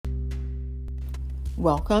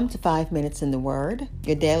Welcome to 5 Minutes in the Word,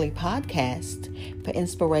 your daily podcast for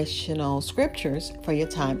inspirational scriptures for your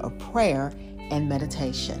time of prayer and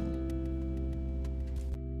meditation.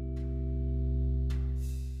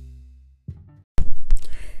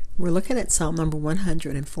 We're looking at Psalm number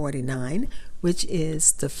 149, which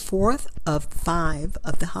is the fourth of 5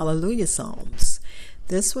 of the Hallelujah Psalms.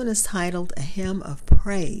 This one is titled A Hymn of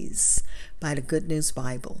Praise by the Good News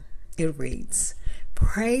Bible. It reads,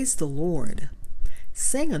 "Praise the Lord.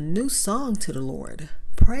 Sing a new song to the Lord.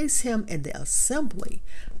 Praise him in the assembly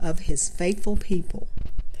of his faithful people.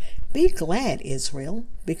 Be glad, Israel,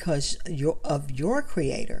 because of your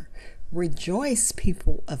Creator. Rejoice,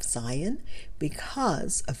 people of Zion,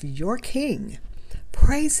 because of your King.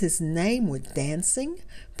 Praise his name with dancing.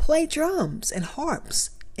 Play drums and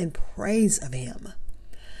harps in praise of him.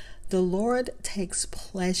 The Lord takes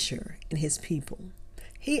pleasure in his people.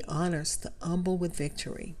 He honors the humble with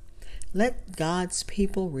victory. Let God's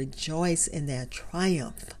people rejoice in their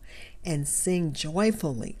triumph and sing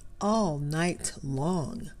joyfully all night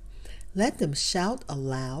long. Let them shout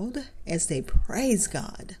aloud as they praise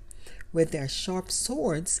God with their sharp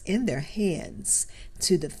swords in their hands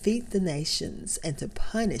to defeat the nations and to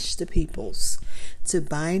punish the peoples, to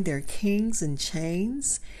bind their kings in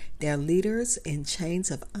chains, their leaders in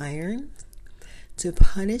chains of iron, to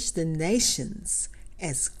punish the nations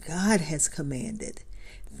as God has commanded.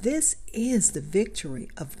 This is the victory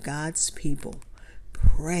of God's people.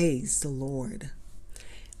 Praise the Lord."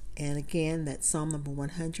 And again, that's Psalm number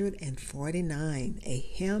 149, a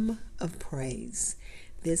hymn of praise.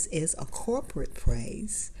 This is a corporate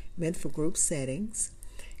praise meant for group settings.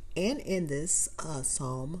 And in this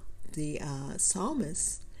psalm, the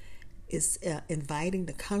psalmist is inviting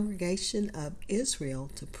the congregation of Israel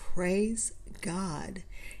to praise God.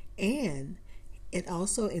 And it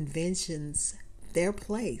also envisions their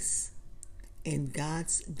place in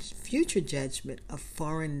God's future judgment of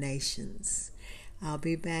foreign nations. I'll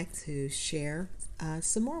be back to share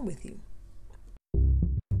some more with you.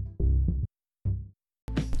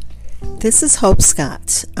 This is Hope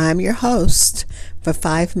Scott. I'm your host for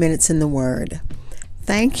 5 Minutes in the Word.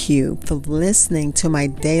 Thank you for listening to my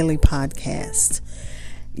daily podcast.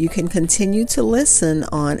 You can continue to listen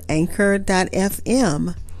on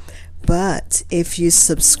Anchor.fm. But if you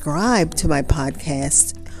subscribe to my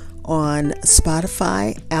podcast on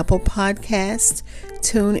Spotify, Apple Podcast,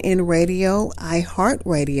 TuneIn Radio,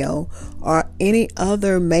 iHeartRadio, or any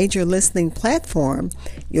other major listening platform,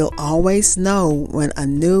 you'll always know when a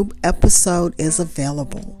new episode is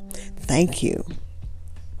available. Thank you.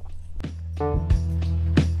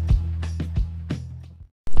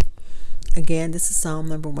 Again, this is Psalm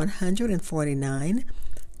number 149.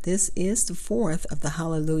 This is the fourth of the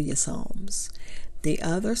Hallelujah Psalms. The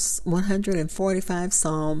other 145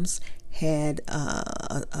 Psalms had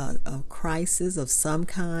a crisis of some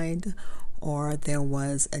kind, or there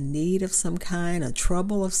was a need of some kind, a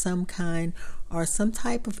trouble of some kind, or some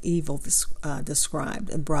type of evil described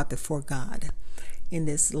and brought before God. In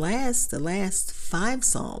the last 5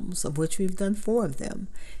 Psalms, of which we've done 4 of them,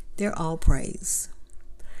 they're all praise.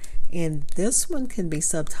 And this one can be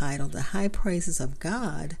subtitled The High Praises of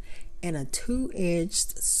God and a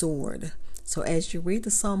Two-Edged Sword. So as you read the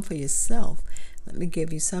psalm for yourself, let me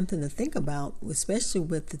give you something to think about, especially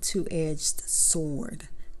with the two-edged sword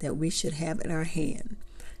that we should have in our hand,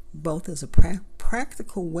 both as a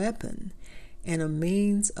practical weapon and a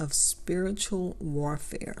means of spiritual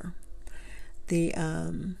warfare. The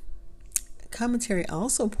commentary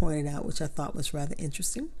also pointed out, which I thought was rather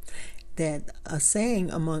interesting, that a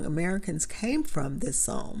saying among Americans came from this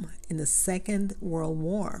psalm in the Second World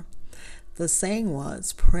War. The saying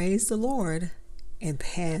was, "Praise the Lord and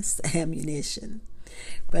pass the ammunition."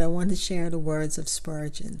 But I want to share the words of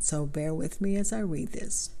Spurgeon, so bear with me as I read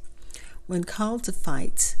this. "When called to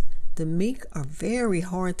fight, the meek are very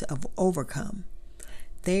hard to overcome.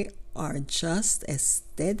 They are just as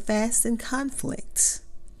steadfast in conflict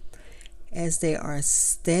as they are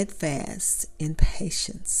steadfast in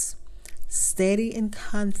patience. Steady in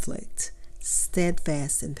conflict,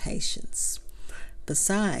 steadfast in patience.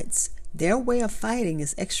 Besides, their way of fighting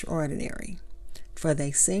is extraordinary, for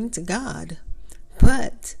they sing to God,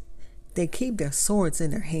 but they keep their swords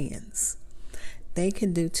in their hands." They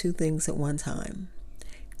can do 2 things at one time.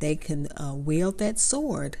 They can wield that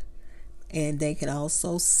sword, and they can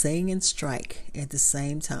also sing and strike at the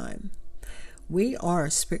same time. We are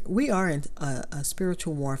in a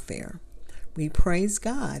spiritual warfare. We praise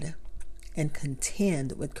God and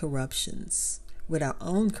contend with our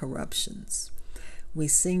own corruptions. We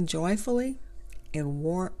sing joyfully and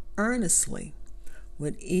war earnestly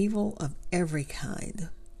with evil of every kind.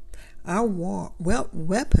 Our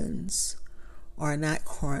weapons are not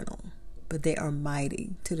carnal, but they are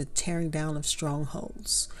mighty to the tearing down of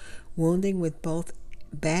strongholds, wounding with both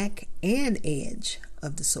back and edge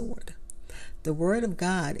of the sword. The word of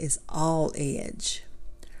God is all edge.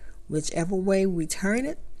 Whichever way we turn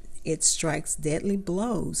it, it strikes deadly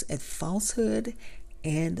blows at falsehood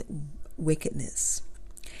and wickedness.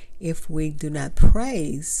 If we do not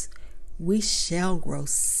praise, we shall grow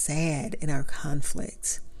sad in our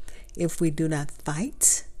conflict. If we do not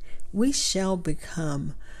fight, we shall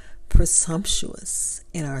become presumptuous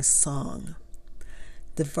in our song.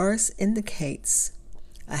 The verse indicates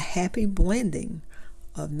a happy blending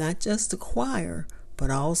of not just the choir,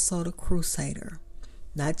 but also the crusader.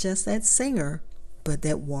 Not just that singer, but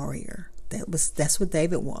that warrior. That's what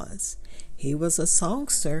David was. He was a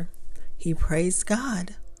songster. He praised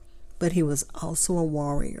God, but he was also a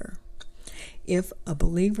warrior. If a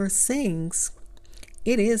believer sings,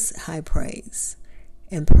 it is high praise,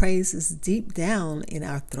 and praise is deep down in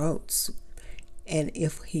our throats. And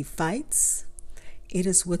if he fights, it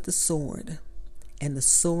is with the sword, and the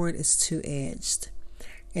sword is two-edged.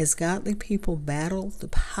 As godly people battle the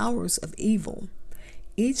powers of evil,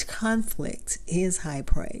 each conflict is high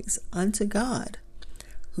praise unto God,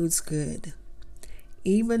 who's good.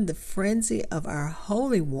 Even the frenzy of our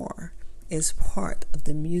holy war is part of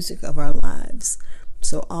the music of our lives.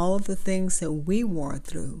 So all of the things that we war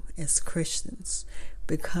through as Christians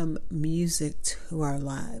become music to our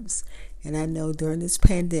lives. And I know during this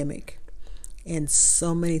pandemic and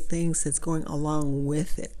so many things that's going along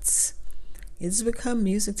with it, it's become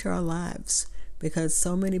music to our lives because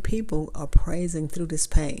so many people are praising through this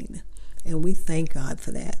pain. And we thank God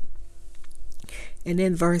for that. And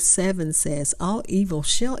then verse 7 says, all evil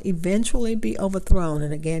shall eventually be overthrown.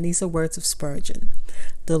 And again, these are words of Spurgeon.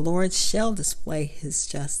 The Lord shall display his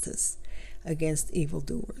justice against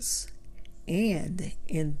evildoers. And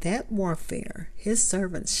in that warfare, his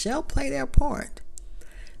servants shall play their part.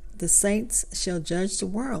 The saints shall judge the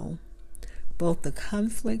world. Both the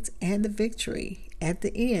conflict and the victory at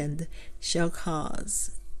the end shall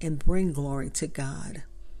cause and bring glory to God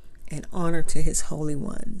and honor to his holy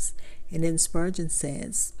ones. And then Spurgeon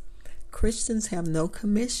says, Christians have no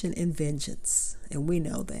commission in vengeance, and we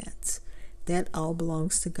know that. That all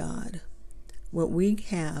belongs to God. What we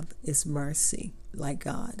have is mercy, like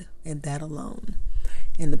God, and that alone,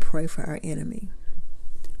 and to pray for our enemy.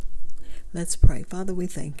 Let's pray. Father, we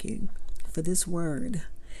thank you for this word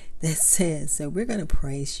that says that we're going to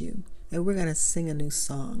praise you, and we're going to sing a new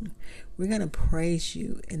song. We're going to praise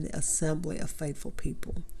you in the assembly of faithful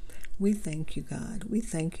people. We thank you, God. We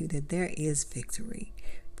thank you that there is victory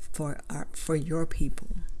for your people.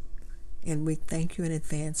 And we thank you in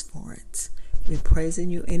advance for it. We're praising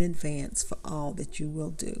you in advance for all that you will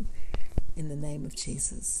do. In the name of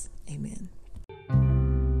Jesus, amen.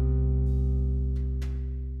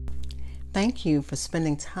 Thank you for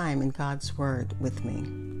spending time in God's Word with me.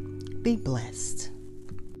 Be blessed.